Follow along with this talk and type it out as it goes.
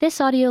This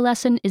audio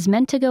lesson is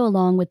meant to go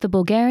along with the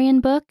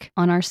Bulgarian book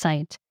on our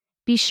site.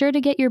 Be sure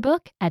to get your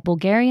book at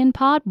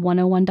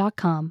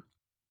bulgarianpod101.com.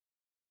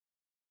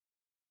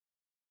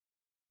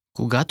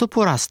 Когато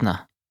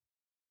порасна.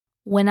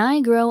 When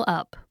I grow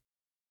up.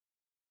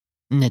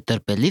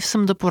 Нетърпелив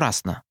съм да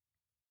порасна.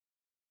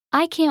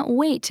 I can't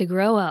wait to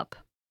grow up.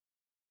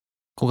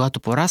 Когато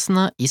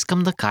порасна,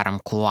 искам да карам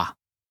кола.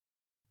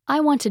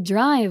 I want to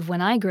drive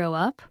when I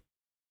grow up.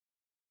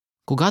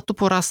 Когато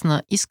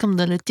порасна, искам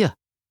да летя.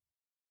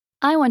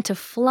 I want to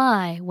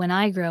fly when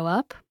I grow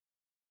up.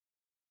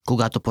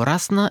 Когато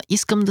порасна,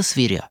 искам да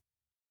свиря.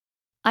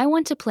 I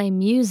want to play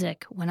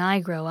music when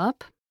I grow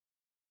up.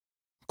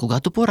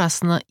 Когато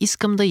порасна,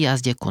 искам да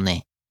яздя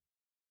коне.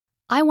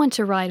 I want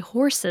to ride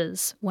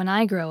horses when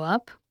I grow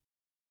up.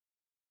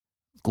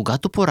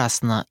 Когато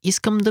порасна,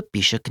 искам да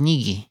пиша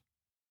книги.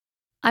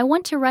 I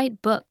want to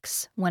write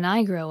books when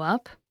I grow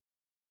up.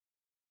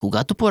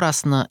 Когато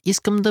порасна,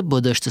 искам да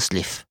бъда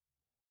щастлив.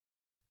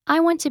 I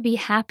want to be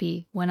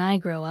happy when I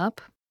grow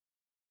up.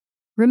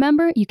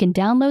 Remember, you can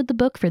download the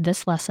book for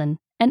this lesson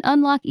and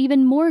unlock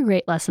even more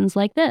great lessons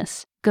like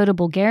this. Go to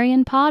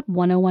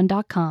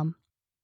bulgarianpod101.com.